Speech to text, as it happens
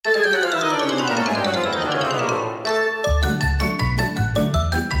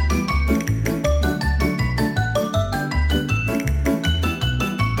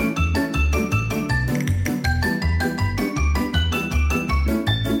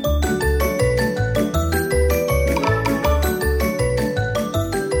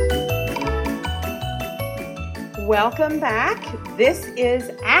Welcome back. This is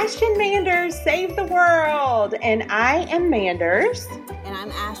Ashton Manders Save the World, and I am Manders. And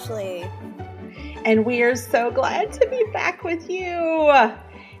I'm Ashley. And we are so glad to be back with you.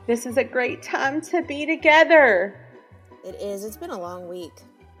 This is a great time to be together. It is. It's been a long week.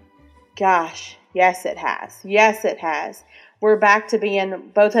 Gosh, yes it has. Yes it has. We're back to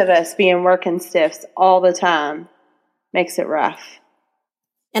being, both of us being working stiffs all the time. Makes it rough.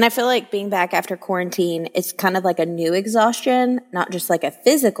 And I feel like being back after quarantine, it's kind of like a new exhaustion, not just like a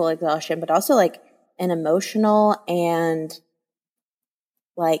physical exhaustion, but also like an emotional and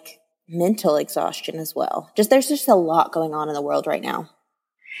like mental exhaustion as well. There's just a lot going on in the world right now.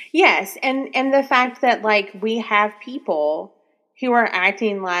 Yes, and the fact that like we have people who are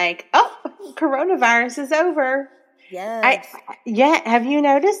acting like, oh, coronavirus is over. Yes. Have you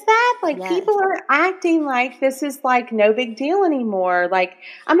noticed that? Like, yes. People are acting like this is like no big deal anymore. Like,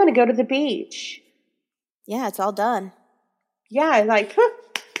 I'm going to go to the beach. Yeah, it's all done. Yeah, like,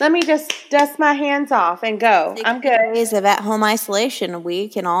 let me just dust my hands off and go. I'm good. Days of at-home isolation, we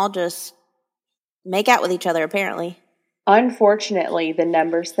can all just make out with each other, apparently. Unfortunately, the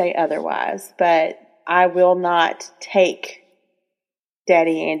numbers say otherwise, but I will not take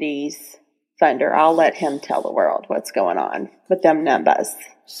Daddy Andy's thunder. I'll let him tell the world what's going on with them numbers.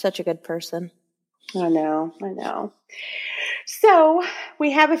 Such a good person. I know. So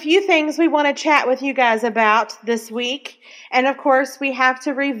we have a few things we want to chat with you guys about this week. And of course, we have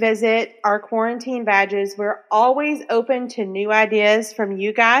to revisit our quarantine badges. We're always open to new ideas from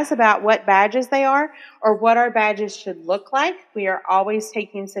you guys about what badges they are or what our badges should look like. We are always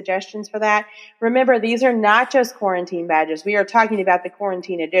taking suggestions for that. Remember, these are not just quarantine badges. We are talking about the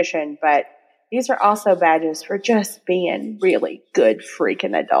quarantine edition, but these are also badges for just being really good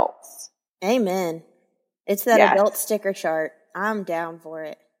freaking adults. Amen. It's that adult sticker chart. I'm down for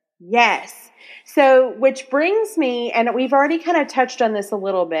it. Yes. So, which brings me, and we've already kind of touched on this a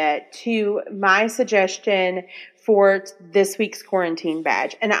little bit, to my suggestion for this week's quarantine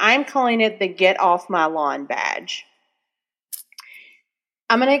badge. And I'm calling it the Get Off My Lawn badge.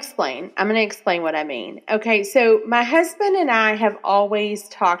 I'm going to explain what I mean. Okay. So my husband and I have always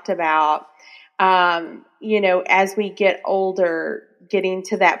talked about, as we get older, getting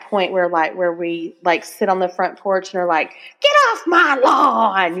to that point where we like sit on the front porch and are like, get off my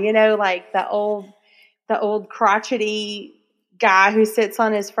lawn, like the old crotchety guy who sits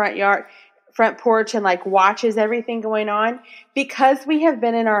on his front porch and like watches everything going on. Because we have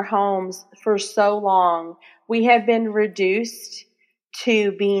been in our homes for so long, we have been reduced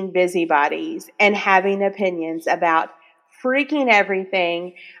to being busybodies and having opinions about freaking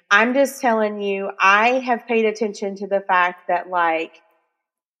everything. I'm just telling you, I have paid attention to the fact that like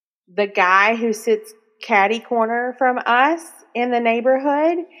the guy who sits catty corner from us in the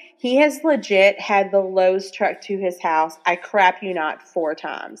neighborhood, he has legit had the Lowe's truck to his house. I crap you not 4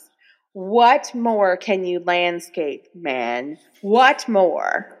 times. What more can you landscape, man? What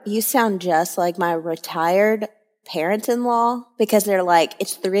more? You sound just like my retired parents-in-law because they're like,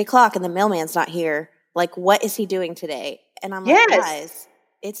 it's 3:00 and the mailman's not here. Like, what is he doing today? And I'm like, guys,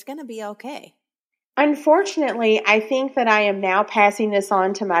 it's going to be okay. Unfortunately, I think that I am now passing this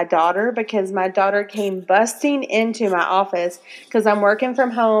on to my daughter because my daughter came busting into my office because I'm working from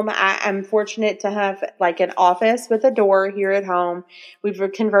home. I'm fortunate to have like an office with a door here at home. We've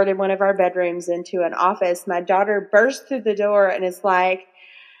converted one of our bedrooms into an office. My daughter burst through the door and is like,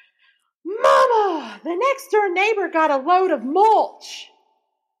 Mama, the next door neighbor got a load of mulch.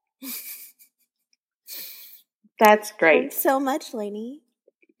 That's great. Thanks so much, Lainey.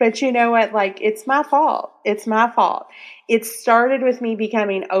 But you know what? Like, it's my fault. It started with me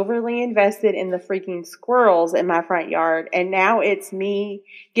becoming overly invested in the freaking squirrels in my front yard. And now it's me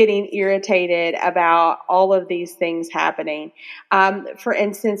getting irritated about all of these things happening. For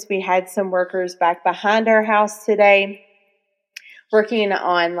instance, we had some workers back behind our house today working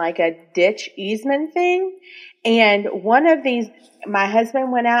on like a ditch easement thing. And one of these, my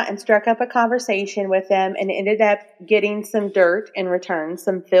husband went out and struck up a conversation with them and ended up getting some dirt in return,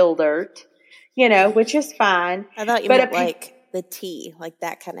 some fill dirt, which is fine. I thought you meant like the tea, like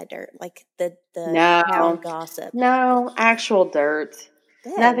that kind of dirt, like the town gossip. No, actual dirt.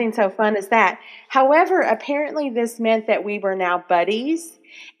 Good. Nothing so fun as that. However, apparently this meant that we were now buddies.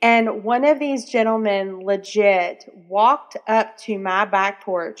 And one of these gentlemen legit walked up to my back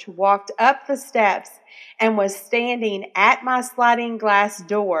porch, walked up the steps, and was standing at my sliding glass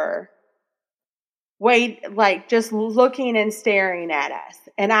door, just looking and staring at us.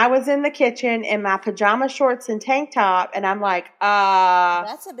 And I was in the kitchen in my pajama shorts and tank top, and I'm like,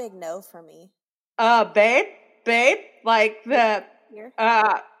 That's a big no for me. Babe, like the,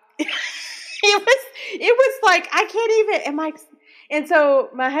 It was like, I can't even, and so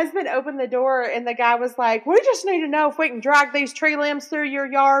my husband opened the door and the guy was like, we just need to know if we can drag these tree limbs through your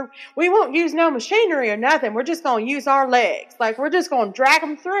yard. We won't use no machinery or nothing. We're just going to use our legs. Like, we're just going to drag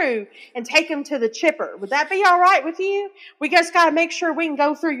them through and take them to the chipper. Would that be all right with you? We just got to make sure we can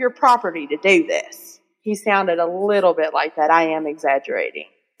go through your property to do this. He sounded a little bit like that. I am exaggerating,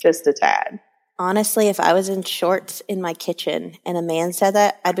 just a tad. Honestly, if I was in shorts in my kitchen and a man said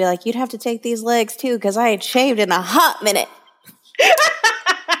that, I'd be like, you'd have to take these legs too, because I ain't shaved in a hot minute.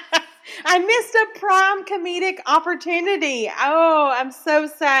 I missed a prime comedic opportunity. Oh, I'm so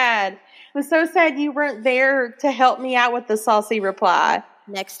sad. I'm so sad you weren't there to help me out with the saucy reply.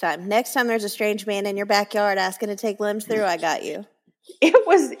 Next time there's a strange man in your backyard asking to take limbs through, I got you.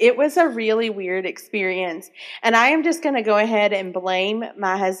 It was a really weird experience. And I am just going to go ahead and blame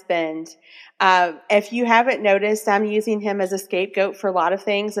my husband. If you haven't noticed, I'm using him as a scapegoat for a lot of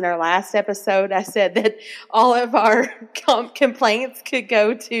things. In our last episode, I said that all of our complaints could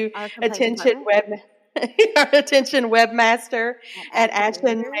go to attention webmaster at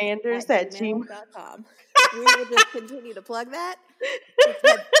ashlandmanders@gmail.com. We will just continue to plug that.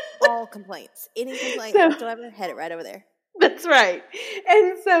 All complaints. Any complaint whatsoever, head it right over there. That's right.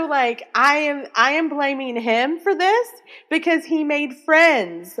 And so, like, I am blaming him for this because he made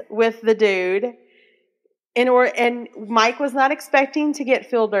friends with the dude and Mike was not expecting to get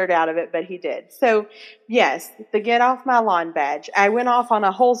field dirt out of it, but he did. So, yes, the get off my lawn badge. I went off on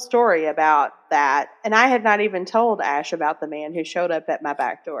a whole story about that, and I had not even told Ash about the man who showed up at my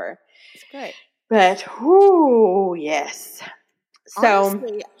back door. That's great. But, whoo, yes. So,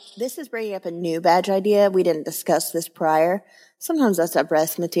 honestly, this is bringing up a new badge idea. We didn't discuss this prior. Sometimes that's our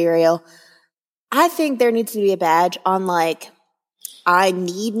breast material. I think there needs to be a badge on, like, I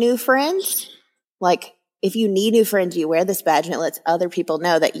need new friends. Like, if you need new friends, you wear this badge and it lets other people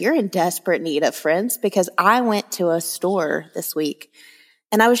know that you're in desperate need of friends. Because I went to a store this week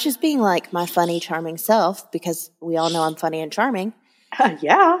and I was just being like my funny, charming self, because we all know I'm funny and charming.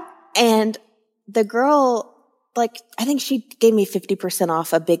 Yeah. And the girl, like, I think she gave me 50%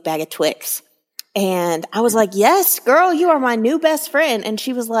 off a big bag of Twix. And I was like, yes, girl, you are my new best friend. And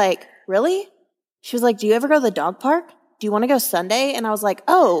she was like, really? She was like, do you ever go to the dog park? Do you want to go Sunday? And I was like,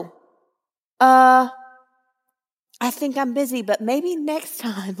 I think I'm busy, but maybe next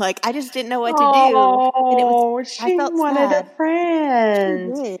time. Like, I just didn't know what to do. And it was, she wanted a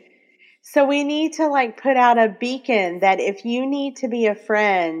friend. She did. So we need to, like, put out a beacon that if you need to be a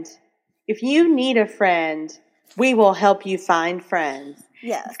friend, if you need a friend, we will help you find friends.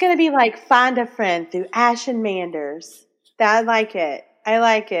 Yeah. It's going to be like find a friend through Ash and Manders. I like it. I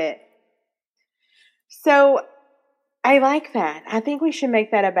like it. So I like that. I think we should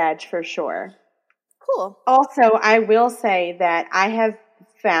make that a badge for sure. Cool. Also, I will say that I have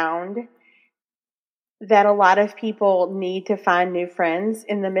found that a lot of people need to find new friends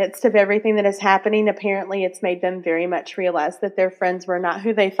in the midst of everything that is happening. Apparently, it's made them very much realize that their friends were not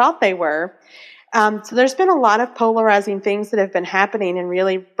who they thought they were. So there's been a lot of polarizing things that have been happening and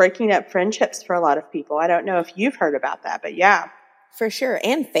really breaking up friendships for a lot of people. I don't know if you've heard about that, but yeah. For sure.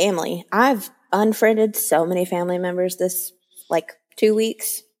 And family. I've unfriended so many family members this, 2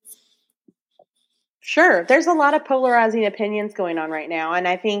 weeks. Sure. There's a lot of polarizing opinions going on right now. And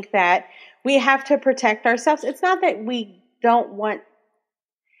I think that we have to protect ourselves. It's not that we don't want,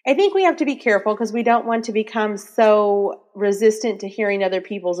 I think we have to be careful because we don't want to become so resistant to hearing other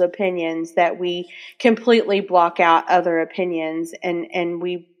people's opinions that we completely block out other opinions and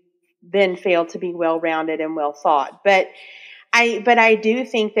we then fail to be well-rounded and well thought. But I do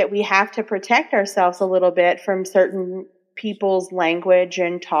think that we have to protect ourselves a little bit from certain people's language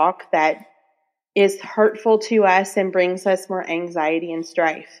and talk that is hurtful to us and brings us more anxiety and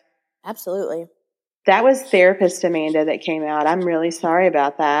strife. Absolutely. That was therapist Amanda that came out. I'm really sorry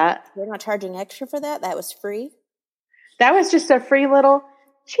about that. We're not charging extra for that. That was free. That was just a free little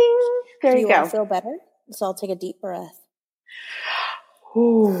ching. There you go. Want to feel better? So I'll take a deep breath.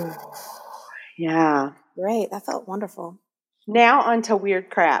 Ooh, yeah. Great. That felt wonderful. Now on to weird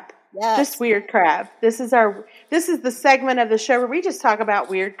crap. Yes. Just weird crap. This is the segment of the show where we just talk about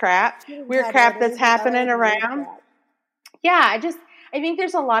weird crap. Weird crap that's happening around. Yeah, I think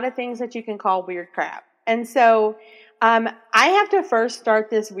there's a lot of things that you can call weird crap. And so I have to first start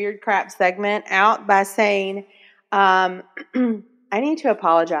this weird crap segment out by saying I need to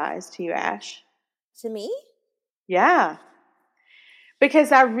apologize to you, Ash. To me? Yeah.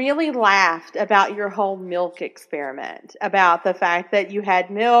 Because I really laughed about your whole milk experiment, about the fact that you had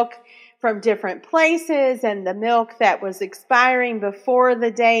milk from different places and the milk that was expiring before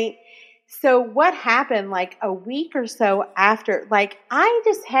the date So what happened like a week or so after, like I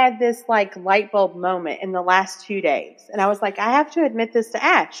just had this like light bulb moment in the last 2 days. And I was like, I have to admit this to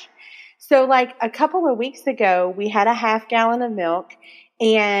Ash. So like a couple of weeks ago, we had a half gallon of milk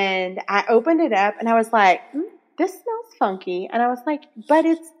and I opened it up and I was like, this smells funky. And I was like, but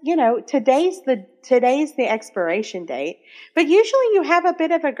it's, today's the expiration date, but usually you have a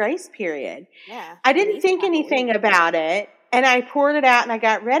bit of a grace period. Yeah. I didn't think anything about it. And I poured it out and I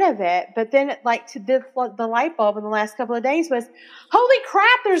got rid of it. But then like the light bulb in the last couple of days was, holy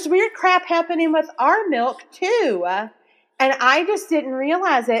crap, there's weird crap happening with our milk too. And I just didn't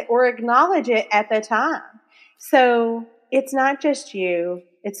realize it or acknowledge it at the time. So it's not just you.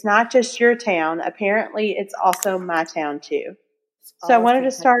 It's not just your town. Apparently it's also my town too. So I wanted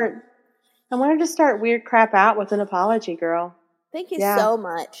to start weird crap out with an apology, girl. Thank you so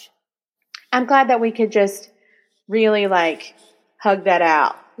much. I'm glad that we could just really like hug that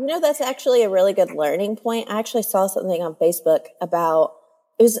out. That's actually a really good learning point. I actually saw something on Facebook about,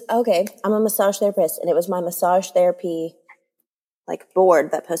 I'm a massage therapist, and it was my massage therapy like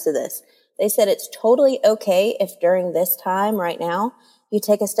board that posted this. They said it's totally okay if during this time right now you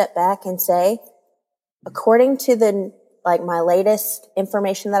take a step back and say, according to my latest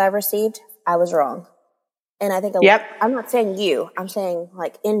information that I've received, I was wrong. And I think, I'm not saying you, I'm saying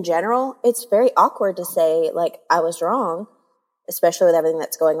like in general, it's very awkward to say like, I was wrong, especially with everything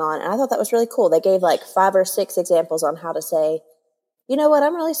that's going on. And I thought that was really cool. They gave like 5 or 6 examples on how to say, you know what,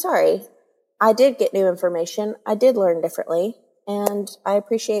 I'm really sorry. I did get new information. I did learn differently. And I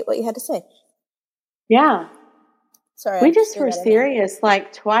appreciate what you had to say. Yeah. Sorry. We just were serious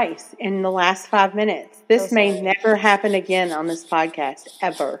like twice in the last 5 minutes. This may never happen again on this podcast,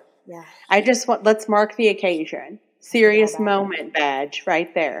 ever. Yeah. Let's mark the occasion. Serious moment badge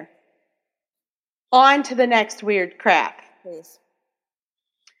right there. On to the next weird crap. Please.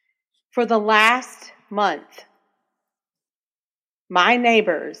 For the last month, my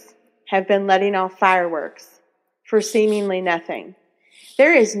neighbors have been letting off fireworks for seemingly nothing.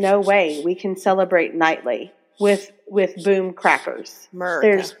 There is no way we can celebrate nightly with boom crackers.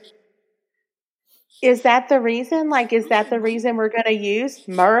 Is that the reason? Like, is that the reason we're going to use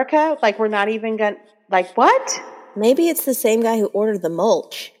Murica? Like, we're not even going to, like, what? Maybe it's the same guy who ordered the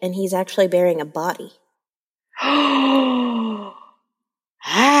mulch, and he's actually burying a body. Ash.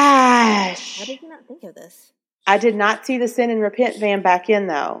 How did you not think of this? I did not see the Sin and Repent van back in,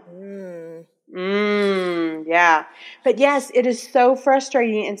 though. Yeah. But yes, it is so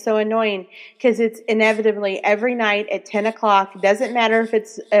frustrating and so annoying because it's inevitably every night at 10 o'clock. It doesn't matter if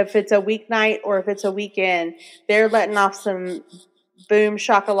it's a weeknight or if it's a weekend. They're letting off some boom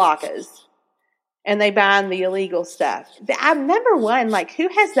shakalakas and they buying the illegal stuff. I'm number one, like who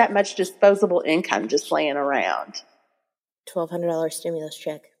has that much disposable income just laying around? $1,200 stimulus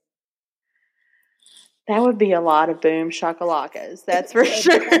check. That would be a lot of boom shakalakas. That's for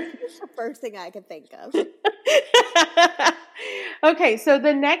sure. That's the first thing I could think of. Okay, so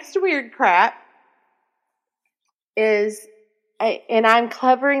the next weird crap is, and I'm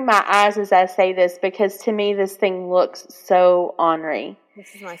covering my eyes as I say this because to me this thing looks so ornery.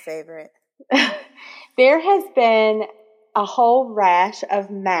 This is my favorite. There has been a whole rash of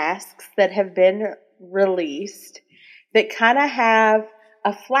masks that have been released that kind of have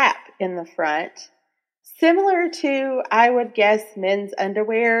a flap in the front. Similar to, I would guess, men's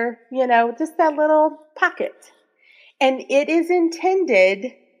underwear, just that little pocket. And it is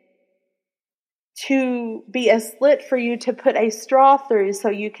intended to be a slit for you to put a straw through so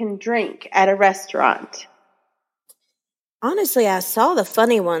you can drink at a restaurant. Honestly, I saw the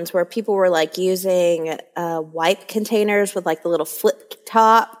funny ones where people were like using wipe containers with like the little flip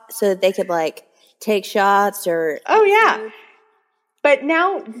top so that they could like take shots or... Oh, yeah. But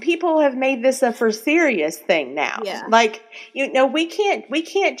now people have made this a for serious thing now. Yeah. Like, we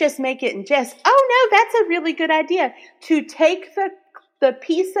can't just make it and just, oh no, that's a really good idea. To take the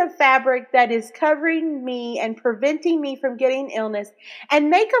piece of fabric that is covering me and preventing me from getting illness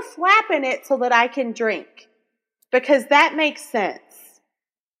and make a flap in it so that I can drink. Because that makes sense.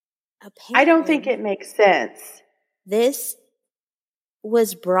 Apparently, I don't think it makes sense. This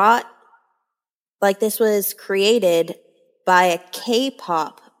was created by a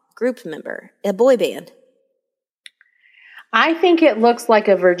K-pop group member, a boy band. I think it looks like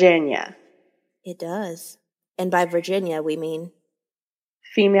a Virginia. It does. And by Virginia, we mean?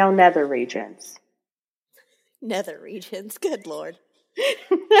 Female nether regions. Nether regions, good Lord.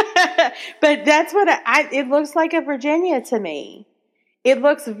 But that's what it looks like a Virginia to me. It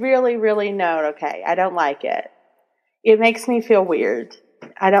looks really, really okay. I don't like it. It makes me feel weird.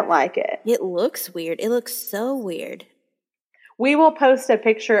 I don't like it. It looks weird. It looks so weird. We will post a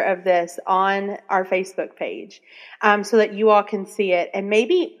picture of this on our Facebook page so that you all can see it. And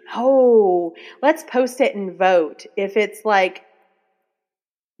maybe, let's post it and vote if it's like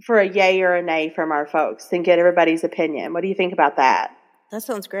for a yay or a nay from our folks and get everybody's opinion. What do you think about that? That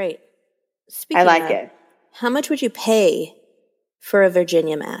sounds great. I Speaking like of, it. how much would you pay for a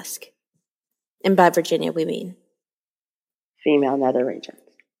Virginia mask? And by Virginia, we mean Female nether regions.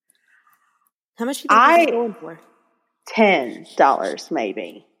 how much do you think it's going for? $10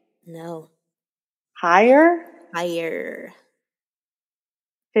 maybe. No. Higher? Higher.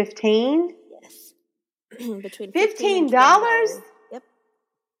 15? Yes. Between $15? Yep.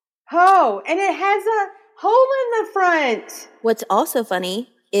 Oh, and it has a hole in the front. What's also funny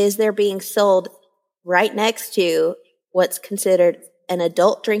is they're being sold right next to what's considered an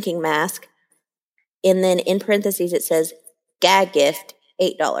adult drinking mask. And then in parentheses, it says gag gift,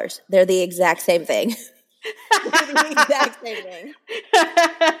 $8. They're the exact same thing. They're the exact same thing.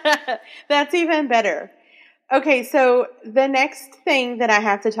 That's even better. Okay, so the next thing that I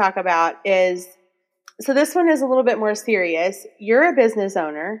have to talk about is, so this one is a little bit more serious. You're a business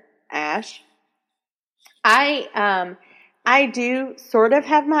owner, Ash. I do sort of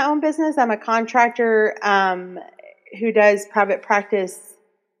have my own business. I'm a contractor who does private practice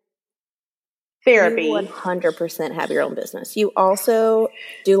therapy. You 100% have your own business. You also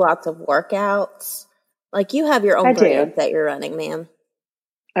do lots of workouts. Like, you have your own brand that you're running, ma'am.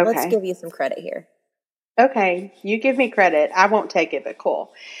 Okay. Let's give you some credit here. Okay, you give me credit. I won't take it, but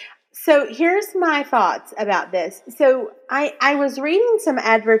cool. So here's my thoughts about this. So I was reading some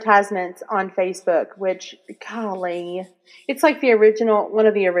advertisements on Facebook, which, golly, it's like one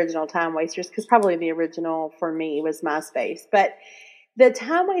of the original time wasters, because probably the original for me was MySpace. But the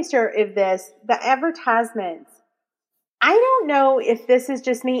time waster of this, the advertisements, I don't know if this is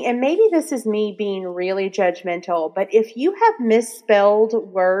just me, and maybe this is me being really judgmental, but if you have misspelled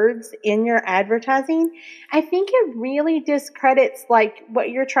words in your advertising, I think it really discredits like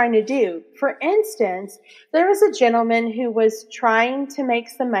what you're trying to do. For instance, there was a gentleman who was trying to make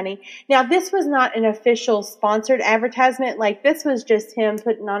some money. Now, this was not an official sponsored advertisement. Like, this was just him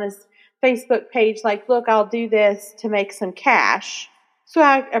putting on his Facebook page, like, look, I'll do this to make some cash. So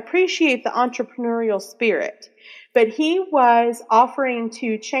I appreciate the entrepreneurial spirit. But he was offering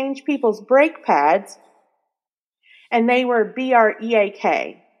to change people's brake pads, and they were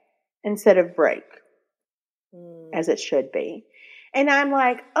BREAK instead of brake, as it should be. And I'm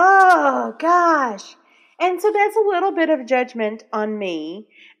like, oh, gosh. And so that's a little bit of judgment on me.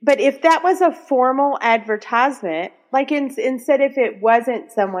 But if that was a formal advertisement, like instead if it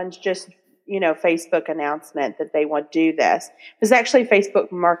wasn't someone's just Facebook announcement that they want to do this. It was actually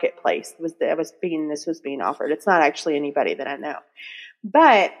Facebook Marketplace this was being offered. It's not actually anybody that I know.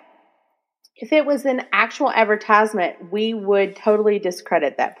 But if it was an actual advertisement, we would totally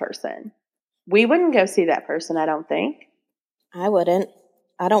discredit that person. We wouldn't go see that person, I don't think. I wouldn't.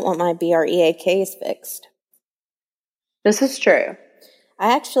 I don't want my BREAKs fixed. This is true.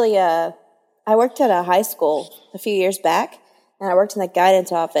 I actually, I worked at a high school a few years back. And I worked in the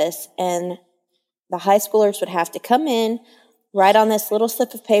guidance office, and the high schoolers would have to come in, write on this little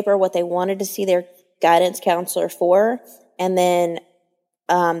slip of paper what they wanted to see their guidance counselor for, and then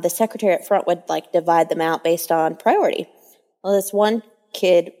the secretary at front would divide them out based on priority. Well, this one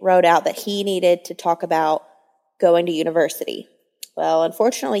kid wrote out that he needed to talk about going to university. Well,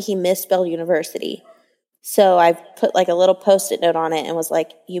 unfortunately, he misspelled university. So I put a little Post-it note on it and was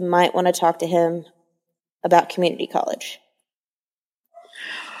like, you might want to talk to him about community college.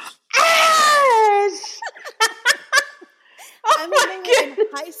 I mean, they were in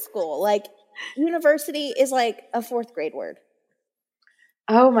high school. University is a fourth grade word.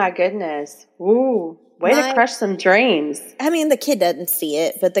 Oh, my goodness. Ooh, way to crush some dreams. I mean, the kid doesn't see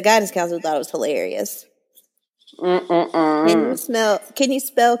it, but the guidance counselor thought it was hilarious. Can you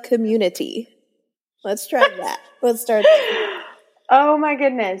spell community? Let's try that. Let's start there. Oh, my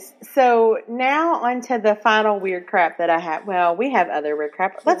goodness. So now on to the final weird crap that I have. Well, we have other weird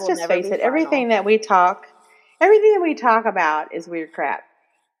crap. Let's just face it. Everything that we talk about is weird crap.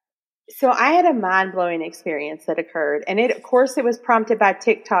 So I had a mind-blowing experience that occurred. And of course, it was prompted by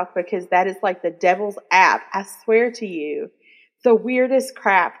TikTok because that is like the devil's app. I swear to you, the weirdest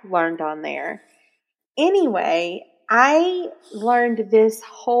crap learned on there. Anyway, I learned this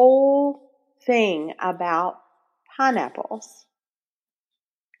whole thing about pineapples.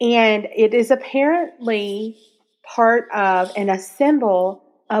 And it is apparently part of and a symbol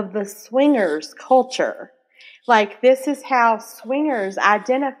of the swingers culture. This is how swingers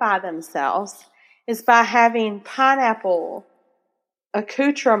identify themselves, is by having pineapple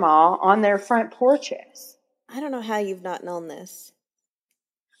accoutrement on their front porches. I don't know how you've not known this.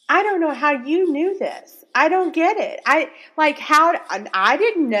 I don't know how you knew this. I don't get it. I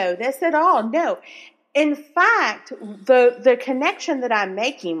didn't know this at all. No. In fact, the connection that I'm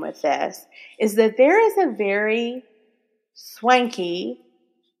making with this is that there is a very swanky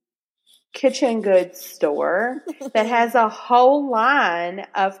kitchen goods store that has a whole line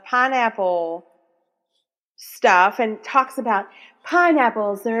of pineapple stuff and talks about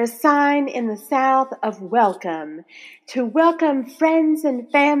pineapples are a sign in the South of welcome, to welcome friends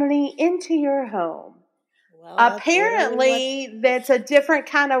and family into your home. Well, Apparently, that's a different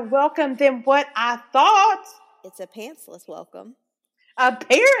kind of welcome than what I thought. It's a pantsless welcome.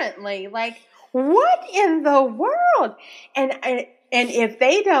 Apparently, like, what in the world? And if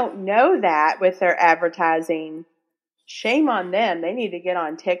they don't know that with their advertising, shame on them. They need to get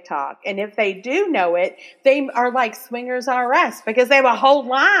on TikTok. And if they do know it, they are like Swingers R Us because they have a whole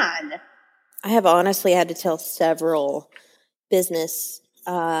line. I have honestly had to tell several business,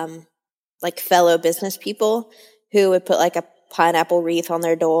 like fellow business people who would put like a pineapple wreath on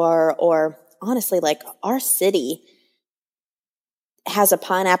their door, or honestly, like our city has a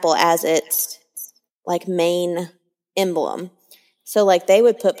pineapple as its like main emblem. So like they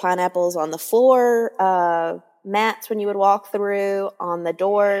would put pineapples on the floor, mats when you would walk through, on the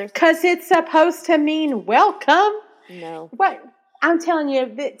doors. Because it's supposed to mean welcome. No. What? I'm telling you,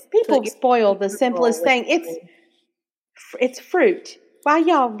 people spoil the simplest thing. It's fruit. Why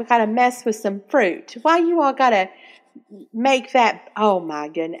y'all gotta mess with some fruit? Why you all gotta make that? Oh my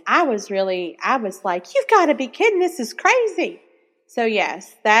goodness. I was like, you've got to be kidding. This is crazy. So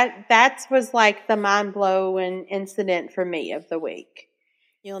yes, that was like the mind blowing incident for me of the week.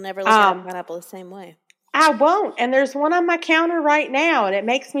 You'll never look at a pineapple the same way. I won't. And there's one on my counter right now, and it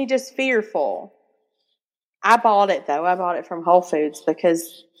makes me just fearful. I bought it though. I bought it from Whole Foods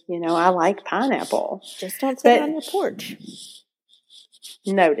because, I like pineapple. Just don't sit on your porch.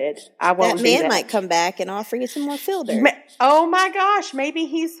 Noted. I won't do that. That man might come back and offer you some more field dirt. Oh my gosh. Maybe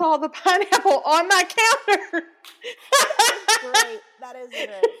he saw the pineapple on my counter. Great. That is great.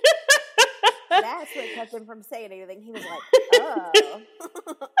 That's what kept him from saying anything. He was like, oh.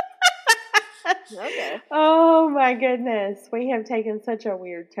 Okay. Oh my goodness. We have taken such a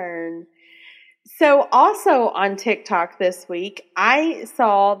weird turn. So also on TikTok this week, I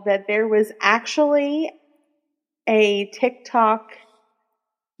saw that there was actually a TikTok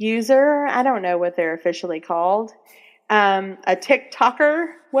user. I don't know what they're officially called. A TikToker,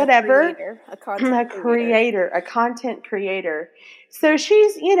 whatever. A content creator. So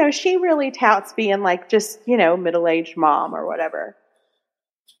she's, she really touts being like just, middle-aged mom or whatever.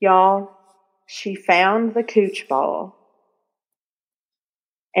 Y'all, she found the Cooch ball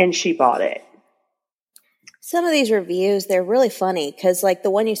and she bought it. Some of these reviews, they're really funny because like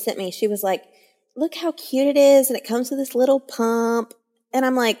the one you sent me, she was like, look how cute it is. And it comes with this little pump. And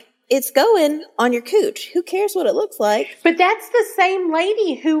I'm like, it's going on your cooch. Who cares what it looks like? But that's the same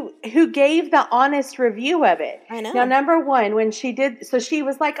lady who gave the honest review of it. I know. Now, number one, when she did, so she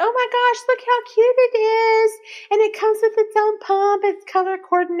was like, oh my gosh, look how cute it is. And it comes with its own pump. It's color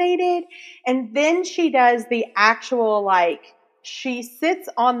coordinated. And then she does the actual, she sits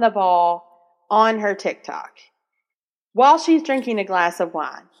on the ball on her TikTok while she's drinking a glass of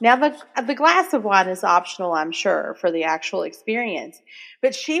wine. Now, the glass of wine is optional, I'm sure, for the actual experience.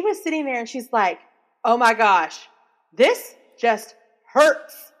 But she was sitting there and she's like, oh my gosh, this just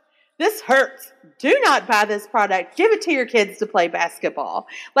hurts. This hurts. Do not buy this product. Give it to your kids to play basketball.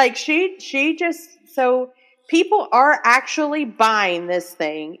 So people are actually buying this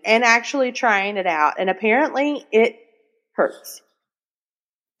thing and actually trying it out. And apparently it hurts.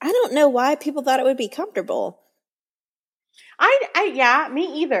 I don't know why people thought it would be comfortable. Yeah,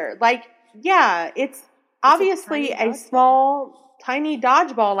 me either. It's obviously a small, tiny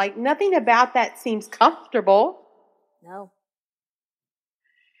dodgeball. Nothing about that seems comfortable. No.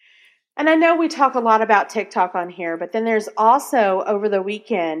 And I know we talk a lot about TikTok on here, but then there's also, over the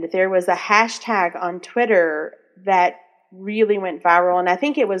weekend, there was a hashtag on Twitter that really went viral. And I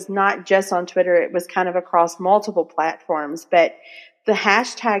think it was not just on Twitter. It was kind of across multiple platforms. But the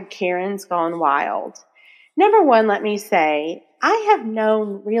hashtag Karen's Gone Wild. Number one, let me say, I have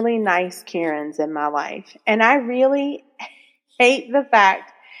known really nice Karens in my life, and I really hate the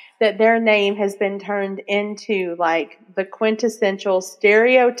fact that their name has been turned into the quintessential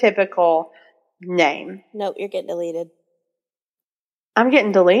stereotypical name. Nope, you're getting deleted. I'm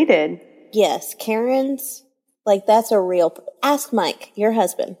getting deleted. Yes, Karen's, that's a real... Ask Mike, your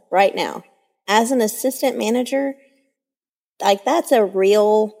husband, right now. As an assistant manager, that's a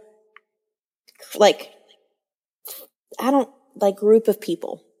real, group of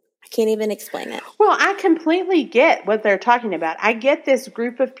people. I Can't even explain it. Well, I completely get what they're talking about. I get this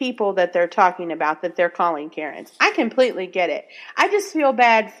group of people that they're talking about that they're calling Karens. I completely get it. I just feel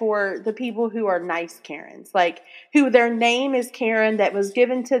bad for the people who are nice Karens, like who their name is Karen that was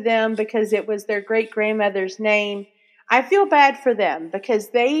given to them because it was their great-grandmother's name. I feel bad for them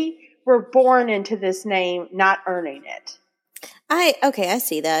because they were born into this name not earning it. I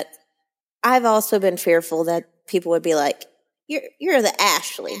see that. I've also been fearful that people would be like, You're the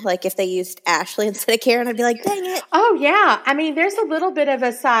Ashley. Like if they used Ashley instead of Karen, I'd be like, dang it. Oh, yeah. I mean, there's a little bit of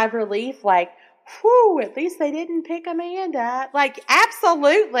a sigh of relief, like, whew, at least they didn't pick Amanda. Like,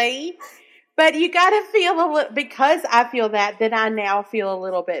 absolutely. But you got to feel a little, because I feel that, then I now feel a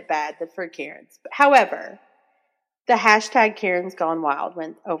little bit bad for Karens. However, the hashtag Karen's Gone Wild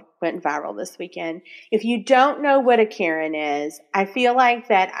went viral this weekend. If you don't know what a Karen is, I feel like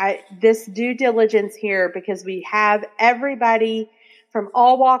that this due diligence here, because we have everybody from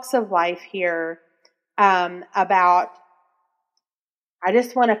all walks of life here, I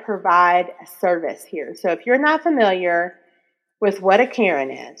just want to provide a service here. So if you're not familiar with what a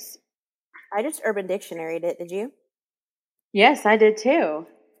Karen is. I just Urban Dictionary'd it. Did you? Yes, I did too.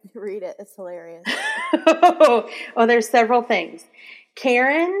 Read it. It's hilarious. Oh, there's several things.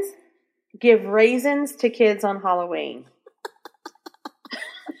 Karens give raisins to kids on Halloween.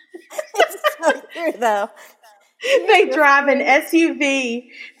 It's so true, though. They drive an SUV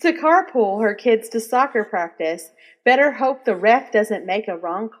to carpool her kids to soccer practice. Better hope the ref doesn't make a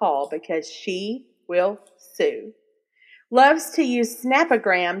wrong call because she will sue. Loves to use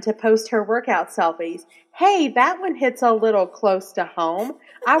Snapagram to post her workout selfies. Hey, that one hits a little close to home.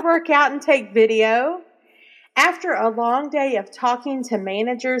 I work out and take video. After a long day of talking to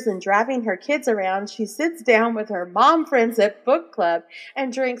managers and driving her kids around, she sits down with her mom friends at book club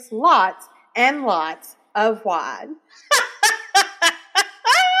and drinks lots and lots of wine.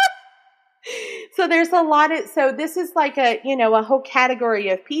 So there's a lot of, so this is like a whole category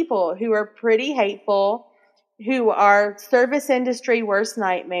of people who are pretty hateful, who are service industry worst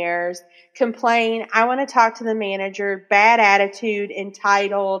nightmares, complain, I want to talk to the manager, bad attitude,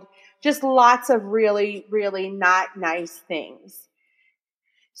 entitled, just lots of really, really not nice things.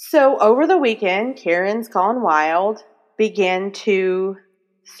 So over the weekend, Karen's Gone Wild began to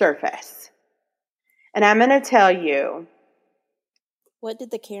surface. And I'm going to tell you. What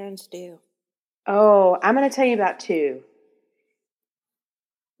did the Karens do? Oh, I'm going to tell you about two.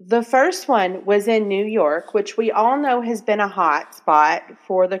 The first one was in New York, which we all know has been a hot spot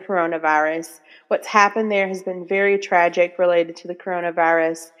for the coronavirus. What's happened there has been very tragic related to the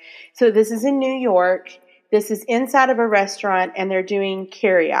coronavirus. So this is in New York. This is inside of a restaurant, and they're doing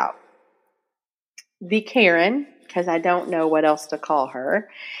carryout. The Karen, because I don't know what else to call her,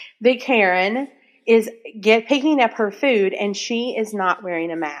 the Karen is picking up her food, and she is not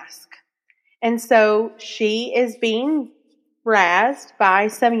wearing a mask. And so she is being razzed by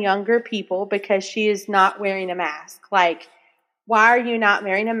some younger people because she is not wearing a mask. Like, why are you not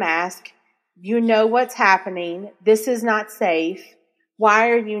wearing a mask? You know what's happening. This is not safe. Why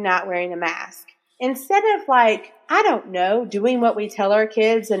are you not wearing a mask? Instead of I don't know, doing what we tell our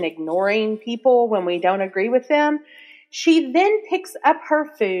kids and ignoring people when we don't agree with them, she then picks up her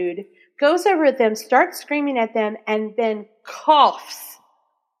food, goes over at them, starts screaming at them, and then coughs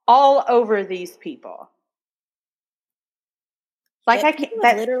all over these people. People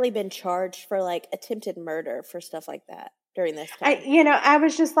have literally been charged for attempted murder for stuff like that during this time. I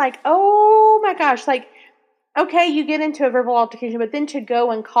was just like, oh my gosh, okay, you get into a verbal altercation, but then to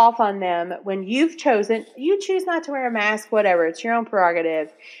go and cough on them when you choose not to wear a mask, whatever, it's your own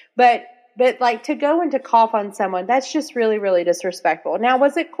prerogative. But to go and to cough on someone, that's just really, really disrespectful. Now,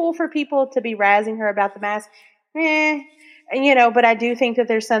 was it cool for people to be razzing her about the mask? But I do think that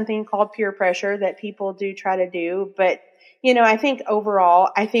there's something called peer pressure that people do try to do. But, I think overall,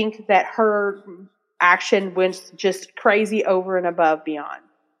 I think that her action went just crazy over and above beyond.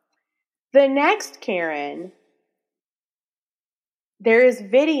 The next Karen, there is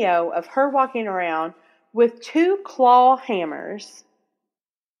video of her walking around with 2 claw hammers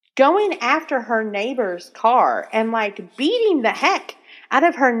going after her neighbor's car and beating the heck out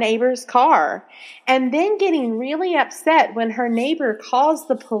of her neighbor's car, and then getting really upset when her neighbor calls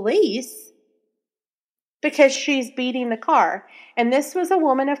the police because she's beating the car. And this was a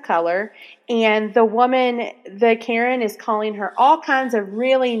woman of color, and the Karen is calling her all kinds of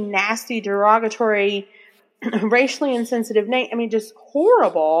really nasty, derogatory, racially insensitive names. I mean, just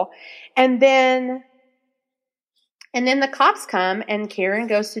horrible. And then the cops come, and Karen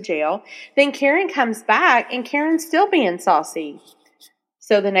goes to jail. Then Karen comes back, and Karen's still being saucy.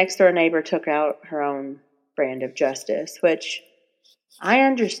 So the next door neighbor took out her own brand of justice, which I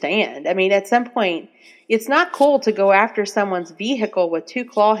understand. I mean, at some point, it's not cool to go after someone's vehicle with 2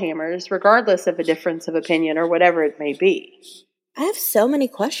 claw hammers, regardless of a difference of opinion or whatever it may be. I have so many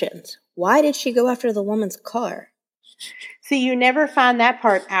questions. Why did she go after the woman's car? See, you never find that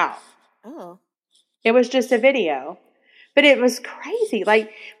part out. Oh. It was just a video. But it was crazy.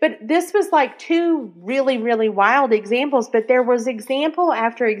 But this was like 2 really, really wild examples. But there was example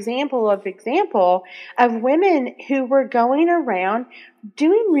after example of women who were going around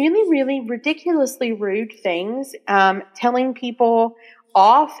doing really, really ridiculously rude things, telling people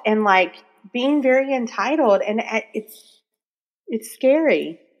off and being very entitled. And it's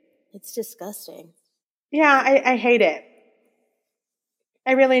scary. It's disgusting. Yeah, I hate it.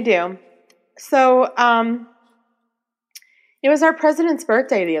 I really do. So, it was our president's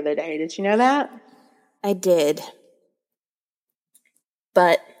birthday the other day. Did you know that? I did.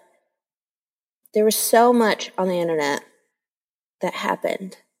 But there was so much on the internet that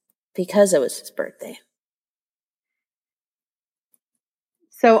happened because it was his birthday.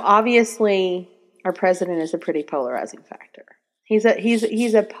 So obviously, our president is a pretty polarizing factor. He's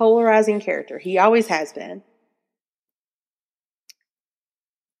a polarizing character. He always has been.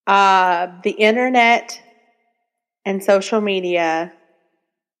 The internet and social media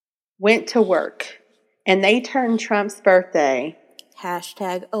went to work, and they turned Trump's birthday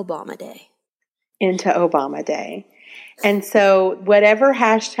 #Obama Day into Obama Day. And so whatever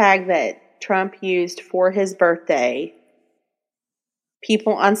hashtag that Trump used for his birthday,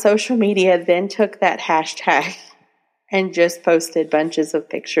 people on social media then took that hashtag and just posted bunches of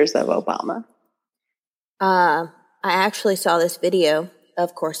pictures of Obama. I actually saw this video.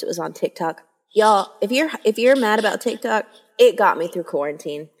 Of course, it was on TikTok. Y'all, if you're mad about TikTok, it got me through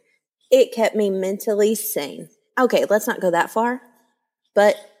quarantine. It kept me mentally sane. Okay, let's not go that far,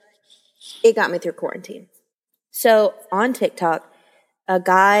 but it got me through quarantine. So on TikTok, a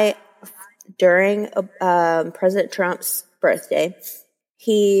guy during President Trump's birthday,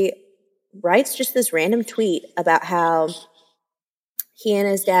 he writes just this random tweet about how he and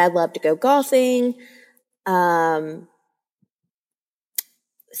his dad love to go golfing,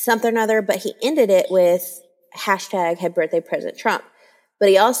 something or other, but he ended it with #Happy Birthday President Trump. But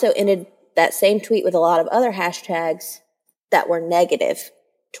he also ended that same tweet with a lot of other hashtags that were negative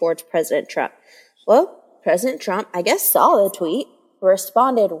towards President Trump. Well, President Trump, I guess, saw the tweet,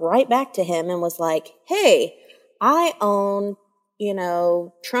 responded right back to him and was like, hey, I own,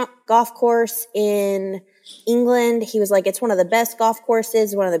 Trump golf course in England. He was like, it's one of the best golf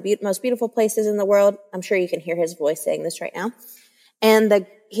courses, one of the most beautiful places in the world. I'm sure you can hear his voice saying this right now. And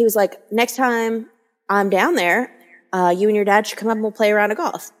he was like, next time I'm down there, you and your dad should come up and we'll play a round of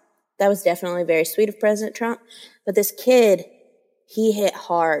golf. That was definitely very sweet of President Trump. But this kid, he hit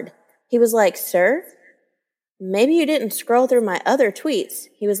hard. He was like, sir, maybe you didn't scroll through my other tweets.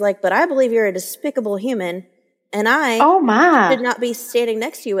 He was like, but I believe you're a despicable human, and I should not be standing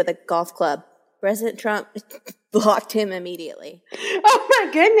next to you with a golf club. President Trump blocked him immediately. Oh,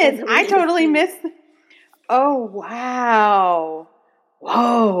 my goodness. I totally missed. Oh, wow.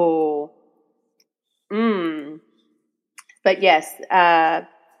 Whoa. But yes,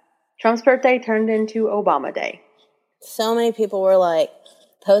 Trump's birthday turned into Obama Day. So many people were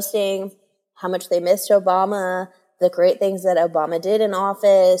posting how much they missed Obama, the great things that Obama did in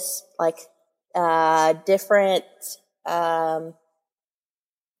office, different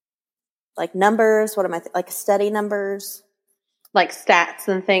numbers. What am I study numbers? Like stats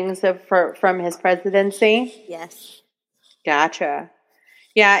and things from his presidency? Yes. Gotcha.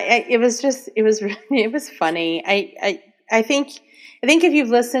 Yeah, it was funny. I think if you've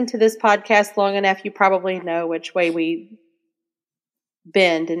listened to this podcast long enough, you probably know which way we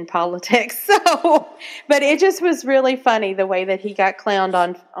bend in politics. But it just was really funny the way that he got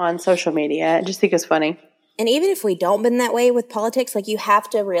clowned on social media. I just think it's funny. And even if we don't bend that way with politics, you have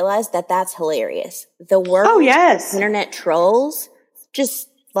to realize that that's hilarious. The world of internet trolls just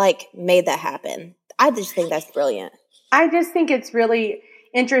made that happen. I just think that's brilliant. I just think it's really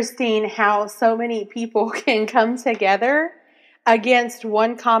interesting how so many people can come together against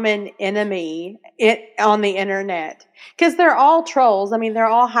one common enemy on the internet. Because they're all trolls. I mean, they're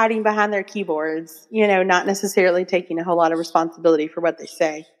all hiding behind their keyboards, not necessarily taking a whole lot of responsibility for what they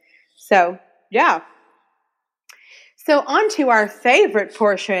say. So, yeah. So, on to our favorite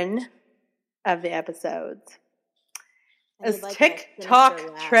portion of the episodes. Is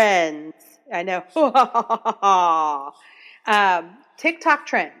TikTok trends. I know. TikTok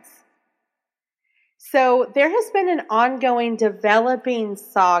trends. So there has been an ongoing developing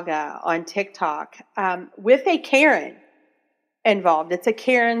saga on TikTok with a Karen involved. It's a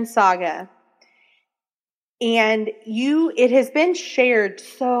Karen saga. And it has been shared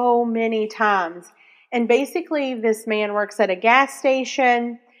so many times. And basically, this man works at a gas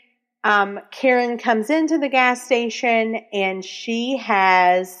station. Karen comes into the gas station and she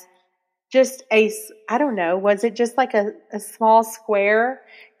has just I don't know, was it just like a small square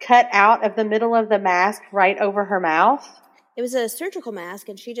cut out of the middle of the mask right over her mouth? It was a surgical mask,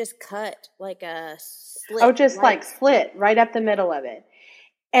 and she just cut like a slit. Oh, just like slit right up the middle of it.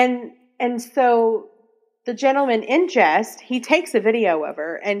 And so the gentleman in jest, he takes a video of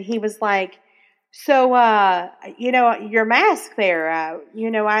her, and he was like, so, your mask there,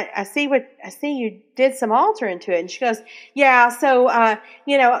 I see you did some altering to it. And she goes, yeah. So,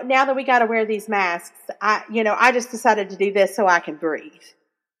 now that we got to wear these masks, I just decided to do this so I can breathe.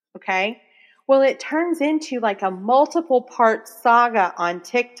 Okay. Well, it turns into like a multiple part saga on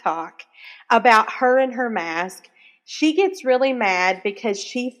TikTok about her and her mask. She gets really mad because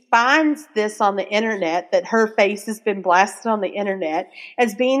she finds this on the internet, that her face has been blasted on the internet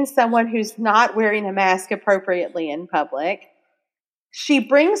as being someone who's not wearing a mask appropriately in public. She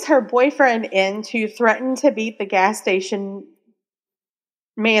brings her boyfriend in to threaten to beat the gas station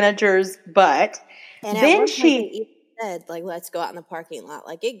manager's butt. And then she said, like, let's go out in the parking lot.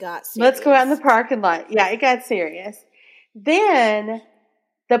 Like, it got serious. Let's go out in the parking lot. Yeah, it got serious. Then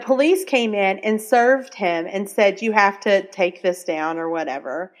the police came in and served him and said, you have to take this down or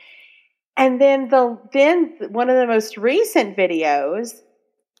whatever. And then one of the most recent videos,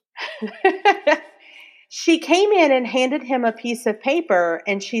 she came in and handed him a piece of paper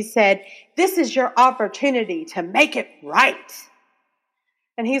and she said, this is your opportunity to make it right.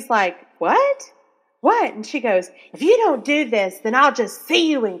 And he's like, what? What? And she goes, if you don't do this, then I'll just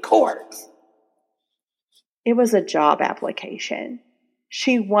see you in court. It was a job application.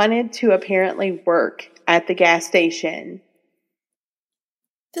 She wanted to apparently work at the gas station.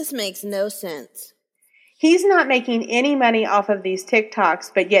 This makes no sense. He's not making any money off of these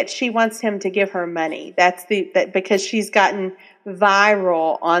TikToks, but yet she wants him to give her money. Because she's gotten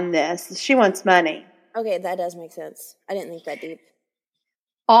viral on this. She wants money. Okay, that does make sense. I didn't think that deep.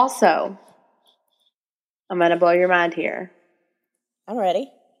 Also, I'm going to blow your mind here. I'm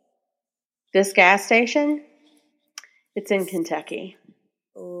ready. This gas station, it's in Kentucky.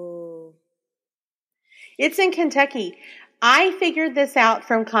 Ooh. It's in Kentucky. I figured this out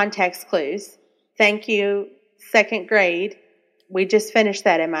from context clues. Thank you, second grade. We just finished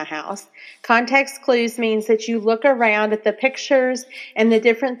that in my house. Context clues means that you look around at the pictures and the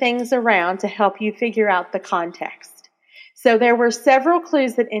different things around to help you figure out the context. So there were several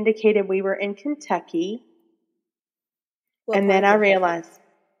clues that indicated we were in Kentucky. And then I realized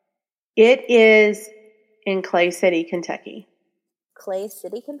it is in Clay City, Kentucky. Clay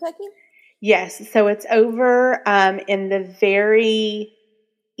City, Kentucky? Yes. So it's over in the very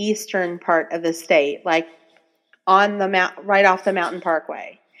eastern part of the state, like on the right off the Mountain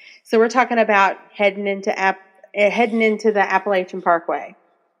Parkway. So we're talking about heading into the Appalachian Parkway.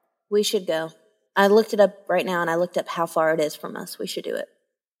 We should go. I looked it up right now, and I looked up how far it is from us. We should do it.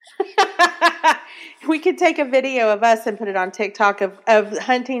 We could take a video of us and put it on TikTok of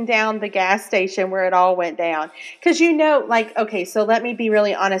hunting down the gas station where it all went down. Because okay, so let me be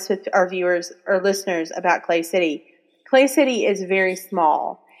really honest with our viewers or listeners about Clay City. Clay City is very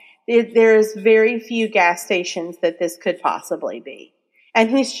small. There's very few gas stations that this could possibly be. And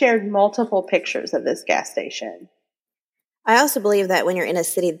he's shared multiple pictures of this gas station. I also believe that when you're in a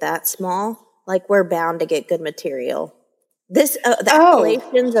city that small, like, we're bound to get good material. The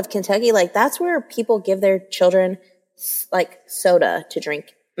Appalachians of Kentucky, like, that's where people give their children, like, soda to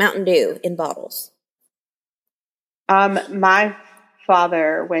drink, Mountain Dew in bottles. My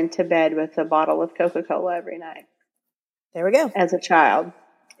father went to bed with a bottle of Coca-Cola every night. There we go. As a child.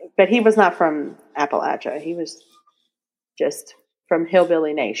 But he was not from Appalachia. He was just from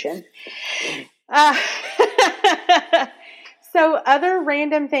Hillbilly Nation. So other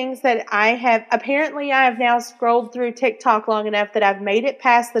random things that I have now scrolled through TikTok long enough that I've made it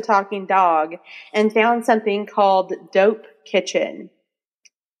past the talking dog and found something called Dope Kitchen.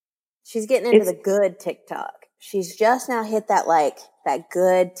 She's getting into the good TikTok. She's just now hit that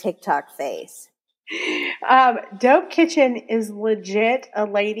good TikTok face. Dope Kitchen is legit a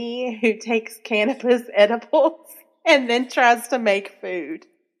lady who takes cannabis edibles and then tries to make food.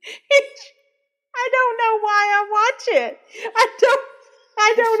 I don't know why I watch it.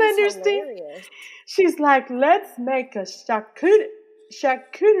 I don't understand. Hilarious. She's like, let's make a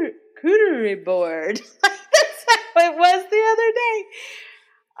charcuterie board. That's how it was the other day.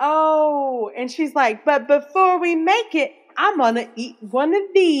 Oh, and she's like, but before we make it, I'm going to eat one of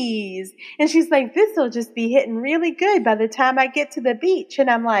these. And she's like, this will just be hitting really good by the time I get to the beach. And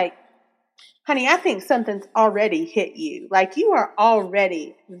I'm like, honey, I think something's already hit you. Like, you are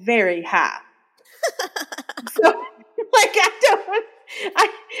already very high. So, like,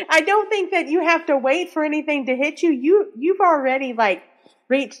 I don't think that you have to wait for anything to hit you. You've already, like,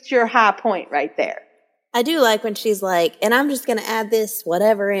 reached your high point right there. I do like when she's like, and I'm just going to add this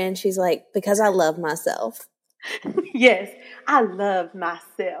whatever in. She's like, because I love myself. Yes, I love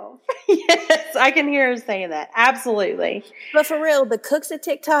myself. Yes, I can hear her saying that. Absolutely. But for real, the cooks at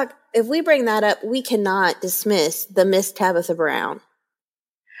TikTok, if we bring that up, we cannot dismiss the Miss Tabitha Brown.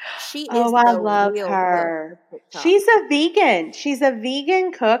 She is I love her. She's a vegan. She's a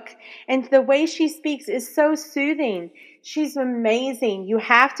vegan cook, and the way she speaks is so soothing. She's amazing. You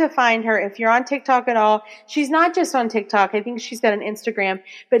have to find her if you're on TikTok at all. She's not just on TikTok. I think she's got an Instagram,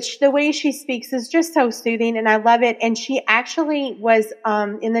 but the way she speaks is just so soothing, and I love it. And she actually was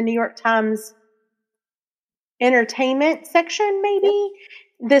in the New York Times entertainment section, maybe.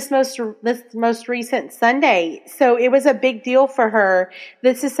 This most recent Sunday. So it was a big deal for her.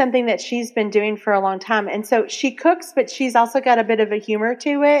 This is something that she's been doing for a long time. And so she cooks, but she's also got a bit of a humor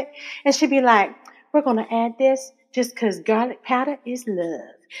to it. And she'd be like, we're going to add this just because garlic powder is love.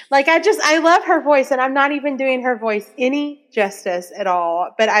 Like, I love her voice, and I'm not even doing her voice any justice at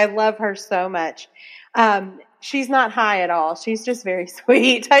all, but I love her so much. She's not high at all. She's just very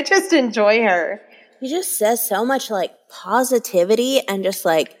sweet. I just enjoy her. She just says so much like positivity and just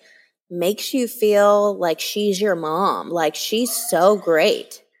like makes you feel like she's your mom. Like, she's so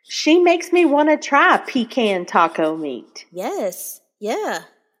great. She makes me want to try pecan taco meat. Yes. Yeah.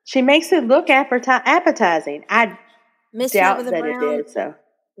 She makes it look appetizing. I Miss doubt Tabitha that Brown, it is. So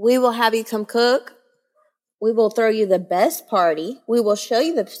we will have you come cook. We will throw you the best party. We will show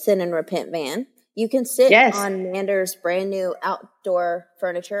you the Sin and Repent van. You can sit on Mander's brand new outdoor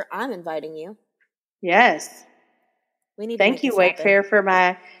furniture. I'm inviting you. Yes. We need. Thank you, Wakefair, for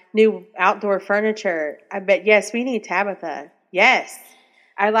my new outdoor furniture. I bet. Yes, we need Tabitha. Yes,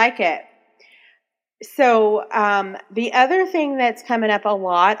 I like it. So the other thing that's coming up a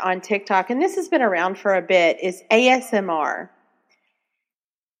lot on TikTok, and this has been around for a bit, is ASMR.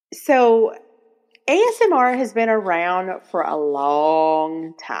 So ASMR has been around for a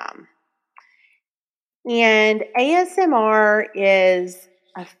long time. And ASMR is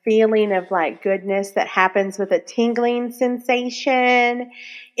a feeling of like goodness that happens with a tingling sensation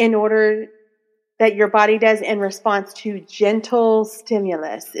in order that your body does in response to gentle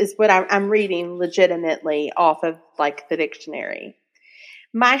stimulus is what I'm reading legitimately off of like the dictionary.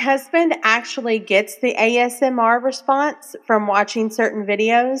 My husband actually gets the ASMR response from watching certain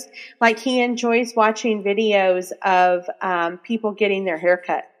videos. Like, he enjoys watching videos of people getting their hair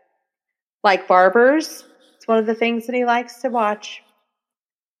cut. Like barbers. It's one of the things that he likes to watch.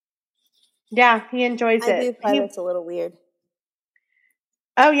 Yeah, he enjoys it. I do find it's a little weird.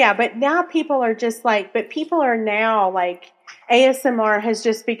 Oh, yeah, but now people are just like, ASMR has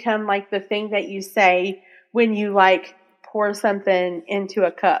just become like the thing that you say when you like pour something into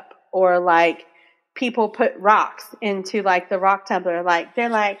a cup, or like people put rocks into like the rock tumbler. Like, they're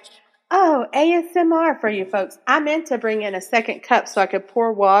like, oh, ASMR for you folks. I meant to bring in a second cup so I could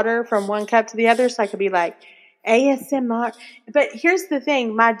pour water from one cup to the other, so I could be like, ASMR. But here's the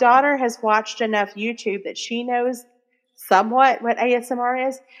thing. My daughter has watched enough YouTube that she knows somewhat what ASMR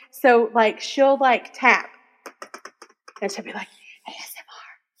is. So like, she'll like tap and she'll be like,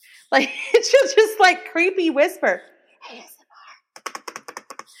 ASMR. Like, she'll just like creepy whisper, ASMR.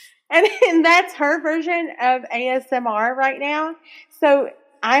 And that's her version of ASMR right now. So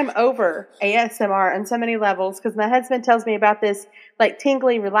I'm over ASMR on so many levels, because my husband tells me about this like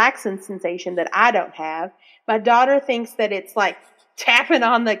tingly, relaxing sensation that I don't have. My daughter thinks that it's like tapping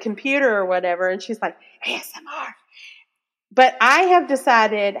on the computer or whatever, and she's like, ASMR. But I have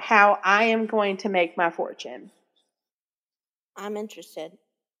decided how I am going to make my fortune. I'm interested.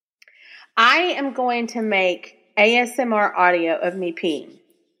 I am going to make ASMR audio of me peeing.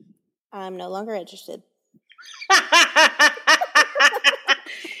 I'm no longer interested.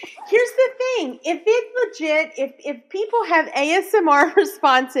 Here's the thing. If it's legit, if people have ASMR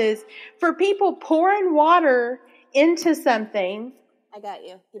responses for people pouring water into something. I got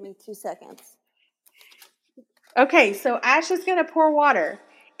you. Give me 2 seconds. Okay, so Ash is going to pour water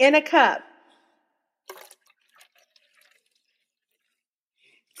in a cup.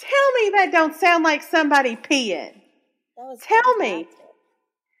 Tell me that don't sound like somebody peeing. Tell me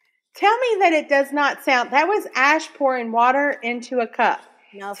that it does not sound. That was Ash pouring water into a cup.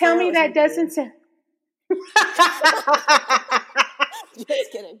 No, tell me that doesn't sound.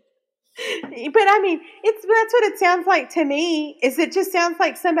 Just kidding. But I mean, that's what it sounds like to me. Is it just sounds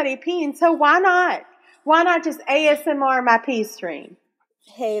like somebody peeing? So why not? Why not just ASMR my pee stream?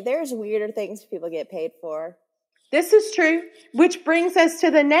 Hey, there's weirder things people get paid for. This is true, which brings us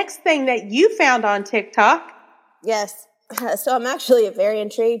to the next thing that you found on TikTok. Yes. So I'm actually very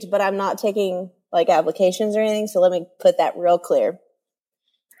intrigued, but I'm not taking like applications or anything. So let me put that real clear.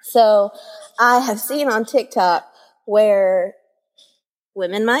 So I have seen on TikTok where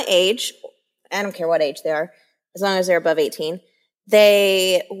women my age, I don't care what age they are, as long as they're above 18,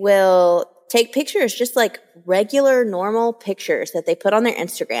 they will take pictures, just like regular, normal pictures that they put on their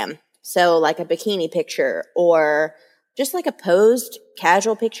Instagram. So like a bikini picture or just like a posed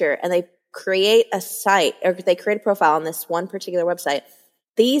casual picture, and they create a site, or they create a profile on this one particular website.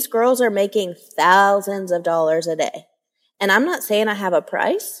 These girls are making thousands of dollars a day. And I'm not saying I have a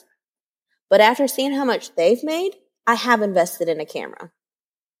price, but after seeing how much they've made, I have invested in a camera.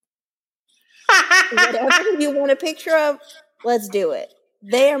 Whatever you want a picture of, let's do it.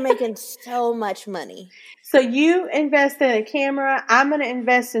 They are making so much money. So you invest in a camera. I'm going to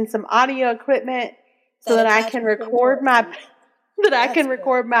invest in some audio equipment so that I can record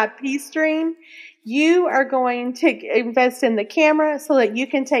my P stream. You are going to invest in the camera so that you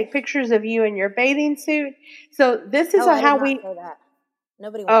can take pictures of you in your bathing suit. So this is how we. That.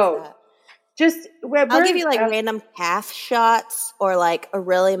 Nobody wants that. I'll give you like random calf shots or like a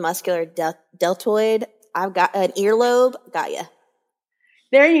really muscular deltoid. I've got an earlobe. Got you.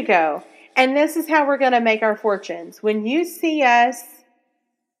 There you go. And this is how we're going to make our fortunes. When you see us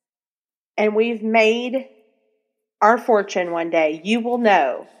and we've made our fortune one day, you will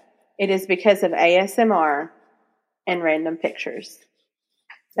know it is because of ASMR and random pictures.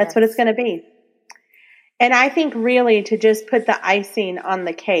 That's what it's going to be. And I think really to just put the icing on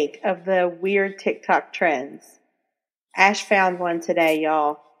the cake of the weird TikTok trends. Ash found one today,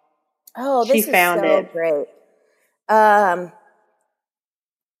 y'all. Oh, this is so great.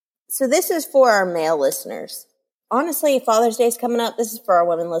 So this is for our male listeners. Honestly, Father's Day is coming up. This is for our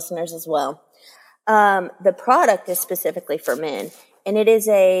women listeners as well. The product is specifically for men, and it is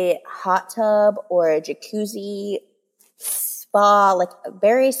a hot tub or a jacuzzi spa, like a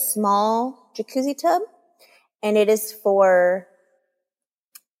very small jacuzzi tub. And it is for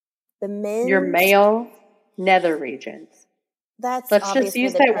the men. Your male nether regions. Let's just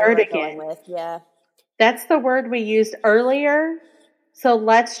use that word again. Yeah. That's the word we used earlier. So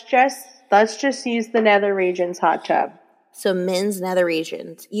let's just use the nether regions hot tub. So men's nether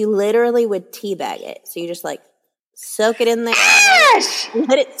regions. You literally would teabag it. So you just like soak it in there.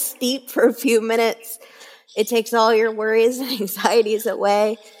 Let it steep for a few minutes. It takes all your worries and anxieties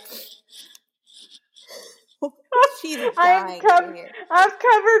away. She's dying over here. I've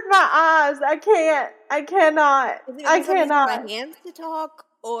covered my eyes. I cannot. I cannot. My hands to talk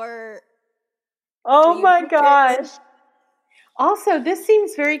or. Oh my gosh. Also, this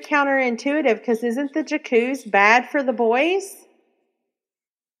seems very counterintuitive because isn't the jacuzzi bad for the boys?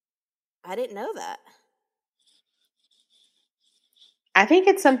 I didn't know that. I think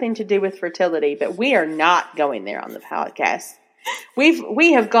it's something to do with fertility, but we are not going there on the podcast.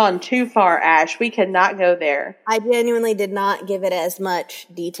 We have gone too far, Ash. We cannot go there. I genuinely did not give it as much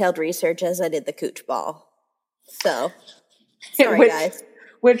detailed research as I did the cooch ball. So, sorry, guys.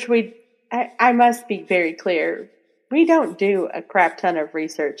 I must be very clear. We don't do a crap ton of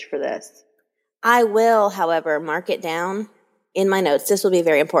research for this. I will, however, mark it down in my notes. This will be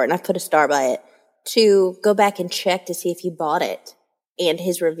very important. I've put a star by it to go back and check to see if he bought it and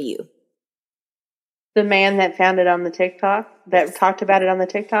his review. The man that found it on the TikTok, that talked about it on the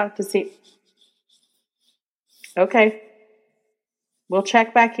TikTok to see. Okay. We'll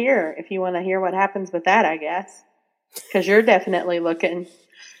check back here if you want to hear what happens with that, I guess. Because you're definitely looking.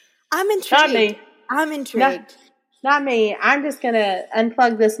 I'm intrigued. Not me. I'm intrigued. Not me. I'm just going to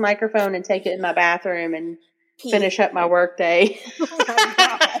unplug this microphone and take it in my bathroom and finish up my work day. Oh my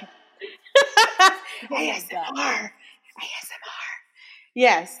God. ASMR.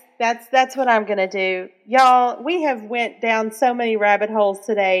 Yes, that's what I'm going to do. Y'all, we have went down so many rabbit holes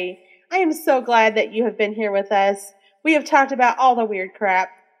today. I am so glad that you have been here with us. We have talked about all the weird crap.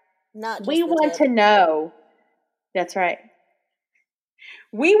 We want to know. That's right.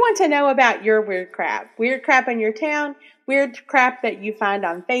 We want to know about your weird crap. Weird crap in your town, weird crap that you find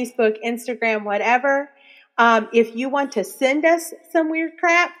on Facebook, Instagram, whatever. If you want to send us some weird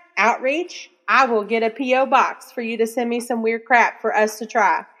crap, outreach, I will get a P.O. box for you to send me some weird crap for us to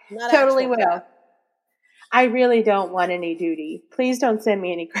try. Totally will. Crap. I really don't want any duty. Please don't send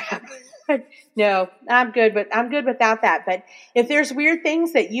me any crap. No, I'm good without that. But if there's weird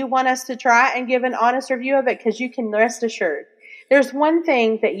things that you want us to try and give an honest review of it, because you can rest assured. There's one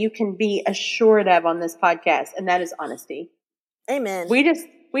thing that you can be assured of on this podcast, and that is honesty. Amen. We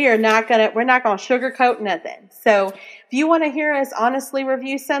we're not gonna sugarcoat nothing. So if you want to hear us honestly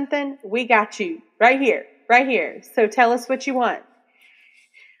review something, we got you right here. So tell us what you want.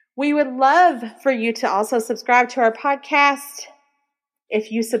 We would love for you to also subscribe to our podcast.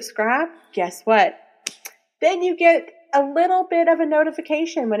 If you subscribe, guess what? Then you get a little bit of a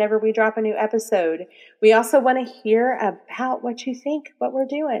notification whenever we drop a new episode. We also want to hear about what you think, what we're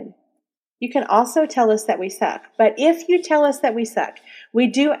doing. You can also tell us that we suck. But if you tell us that we suck, we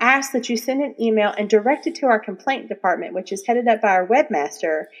do ask that you send an email and direct it to our complaint department, which is headed up by our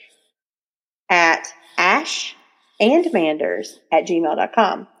webmaster at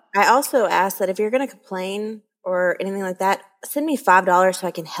ashandmanders@gmail.com. I also ask that if you're going to complain or anything like that, send me $5 so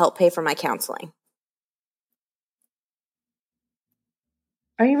I can help pay for my counseling.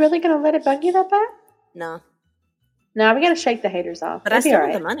 Are you really going to let it bug you that bad? No. No, we got to shake the haters off. But I still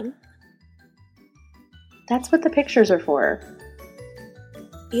want the money. That's what the pictures are for.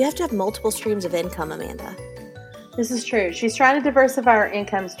 You have to have multiple streams of income, Amanda. This is true. She's trying to diversify our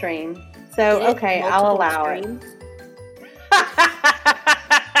income stream. So, okay, I'll allow it.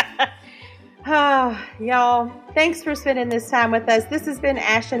 Oh, y'all, thanks for spending this time with us. This has been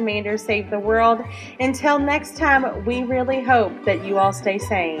Ash and Manders Save the World. Until next time, we really hope that you all stay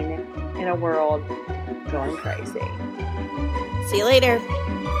sane in a world going crazy. See you later.